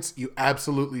experience. You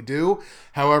absolutely do.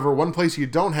 However, one place you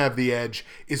don't have the edge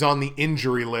is on the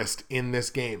injury list in this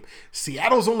game.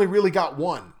 Seattle's only really got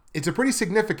 1. It's a pretty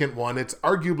significant one. It's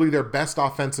arguably their best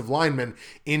offensive lineman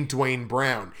in Dwayne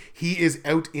Brown. He is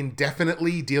out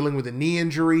indefinitely dealing with a knee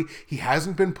injury. He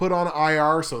hasn't been put on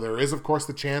IR, so there is, of course,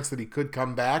 the chance that he could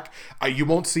come back. You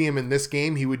won't see him in this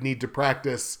game. He would need to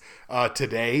practice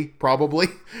today, probably,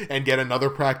 and get another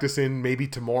practice in maybe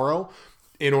tomorrow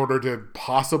in order to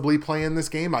possibly play in this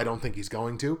game. I don't think he's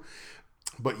going to.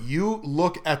 But you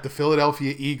look at the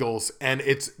Philadelphia Eagles, and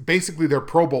it's basically their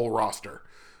Pro Bowl roster.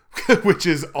 Which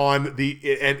is on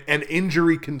an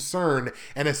injury concern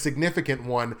and a significant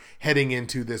one heading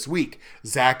into this week.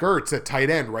 Zach Ertz at tight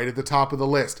end, right at the top of the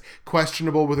list.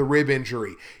 Questionable with a rib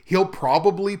injury. He'll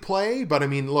probably play, but I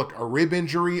mean, look, a rib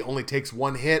injury only takes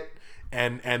 1 hit.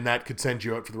 And that could send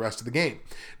you out for the rest of the game.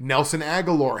 Nelson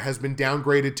Aguilar has been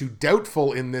downgraded to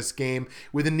doubtful in this game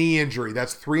with a knee injury.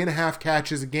 That's 3.5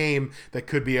 catches a game that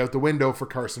could be out the window for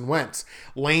Carson Wentz.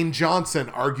 Lane Johnson,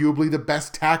 arguably the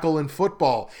best tackle in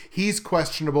football. He's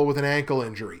questionable with an ankle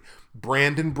injury.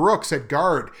 Brandon Brooks at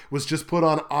guard was just put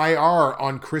on IR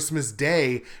on Christmas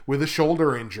Day with a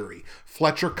shoulder injury.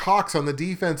 Fletcher Cox on the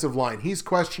defensive line. He's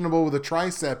questionable with a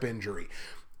tricep injury.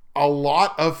 A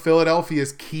lot of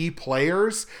Philadelphia's key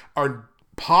players are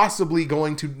possibly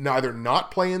going to neither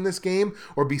not play in this game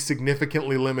or be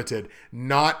significantly limited.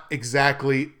 Not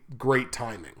exactly great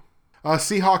timing.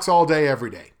 Seahawks all day, every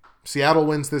day. Seattle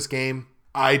wins this game.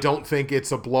 I don't think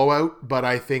it's a blowout, but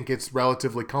I think it's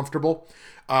relatively comfortable.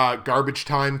 Garbage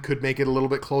time could make it a little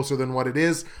bit closer than what it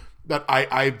is. But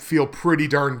I feel pretty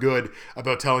darn good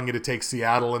about telling you to take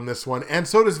Seattle in this one. And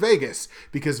so does Vegas,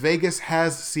 because Vegas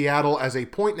has Seattle as a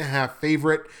 1.5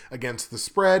 favorite against the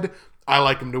spread. I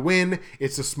like them to win.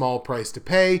 It's a small price to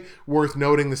pay. Worth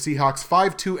noting, the Seahawks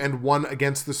 5-2-1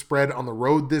 against the spread on the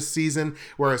road this season,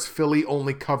 whereas Philly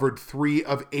only covered 3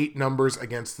 of 8 numbers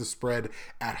against the spread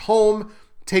at home.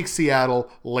 Take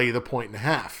Seattle, lay the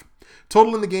 1.5.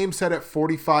 Total in the game set at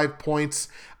 45 points.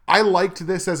 I liked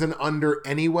this as an under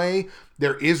anyway.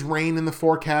 There is rain in the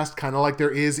forecast, kind of like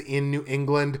there is in New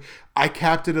England. I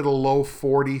capped it at a low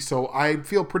 40, so I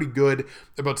feel pretty good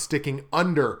about sticking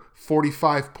under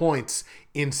 45 points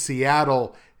in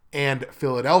Seattle and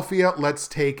Philadelphia. Let's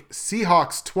take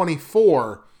Seahawks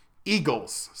 24,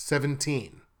 Eagles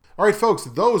 17. All right, folks,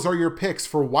 those are your picks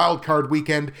for Wild Card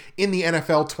Weekend in the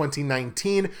NFL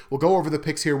 2019. We'll go over the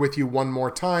picks here with you one more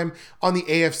time. On the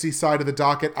AFC side of the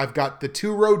docket, I've got the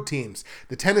 2 road teams,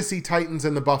 the Tennessee Titans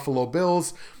and the Buffalo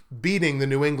Bills, beating the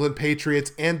New England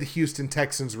Patriots and the Houston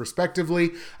Texans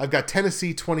respectively. I've got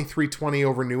Tennessee 23-20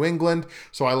 over New England,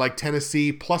 so I like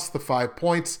Tennessee plus the 5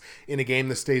 points in a game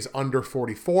that stays under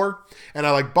 44. And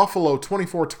I like Buffalo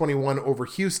 24-21 over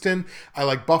Houston. I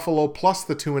like Buffalo plus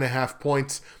the 2.5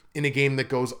 points in a game that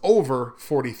goes over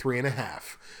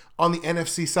 43.5. On the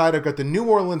NFC side, I've got the New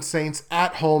Orleans Saints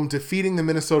at home defeating the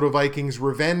Minnesota Vikings,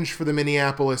 revenge for the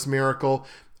Minneapolis Miracle.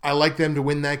 I like them to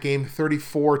win that game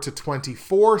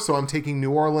 34-24, so I'm taking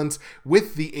New Orleans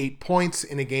with the 8 points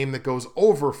in a game that goes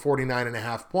over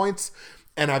 49.5 points.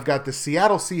 And I've got the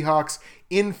Seattle Seahawks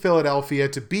in Philadelphia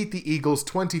to beat the Eagles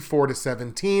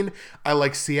 24-17. I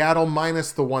like Seattle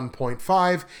minus the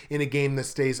 1.5 in a game that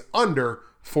stays under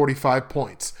 45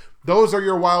 points. Those are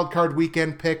your wildcard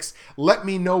weekend picks. Let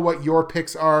me know what your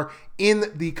picks are in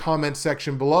the comment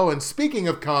section below. And speaking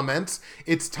of comments,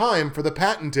 it's time for the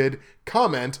patented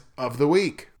comment of the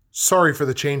week. Sorry for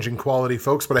the change in quality,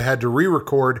 folks, but I had to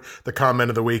re-record the comment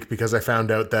of the week because I found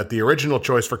out that the original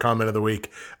choice for comment of the week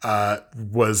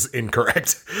was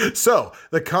incorrect. So,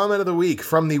 the comment of the week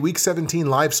from the Week 17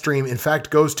 live stream, in fact,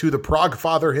 goes to the Prog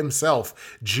Father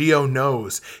himself, Geo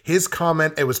Knows. His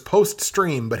comment, it was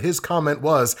post-stream, but his comment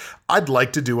was, "I'd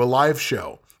like to do a live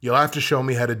show. You'll have to show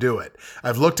me how to do it.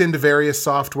 I've looked into various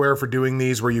software for doing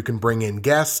these where you can bring in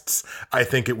guests. I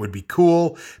think it would be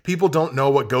cool. People don't know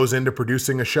what goes into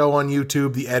producing a show on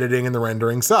YouTube. The editing and the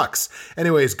rendering sucks.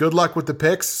 Anyways, good luck with the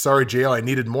picks. Sorry, Gio, I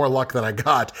needed more luck than I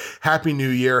got. Happy New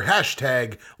Year.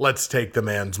 Hashtag let's take the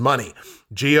man's money."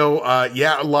 Gio,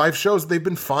 yeah, live shows, they've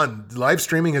been fun. Live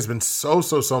streaming has been so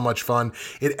much fun.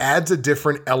 It adds a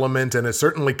different element, and it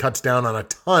certainly cuts down on a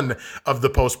ton of the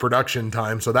post-production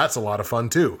time, so that's a lot of fun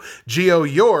too. Gio,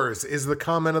 yours is the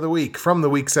comment of the week from the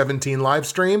Week 17 live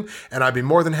stream, and I'd be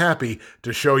more than happy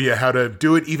to show you how to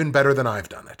do it even better than I've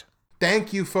done it.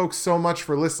 Thank you, folks, so much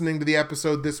for listening to the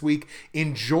episode this week.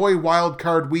 Enjoy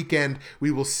Wildcard Weekend. We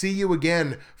will see you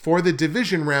again for the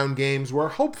division round games where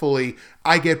hopefully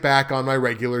I get back on my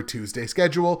regular Tuesday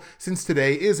schedule since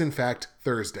today is, in fact,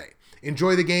 Thursday.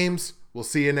 Enjoy the games. We'll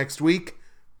see you next week.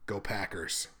 Go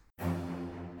Packers.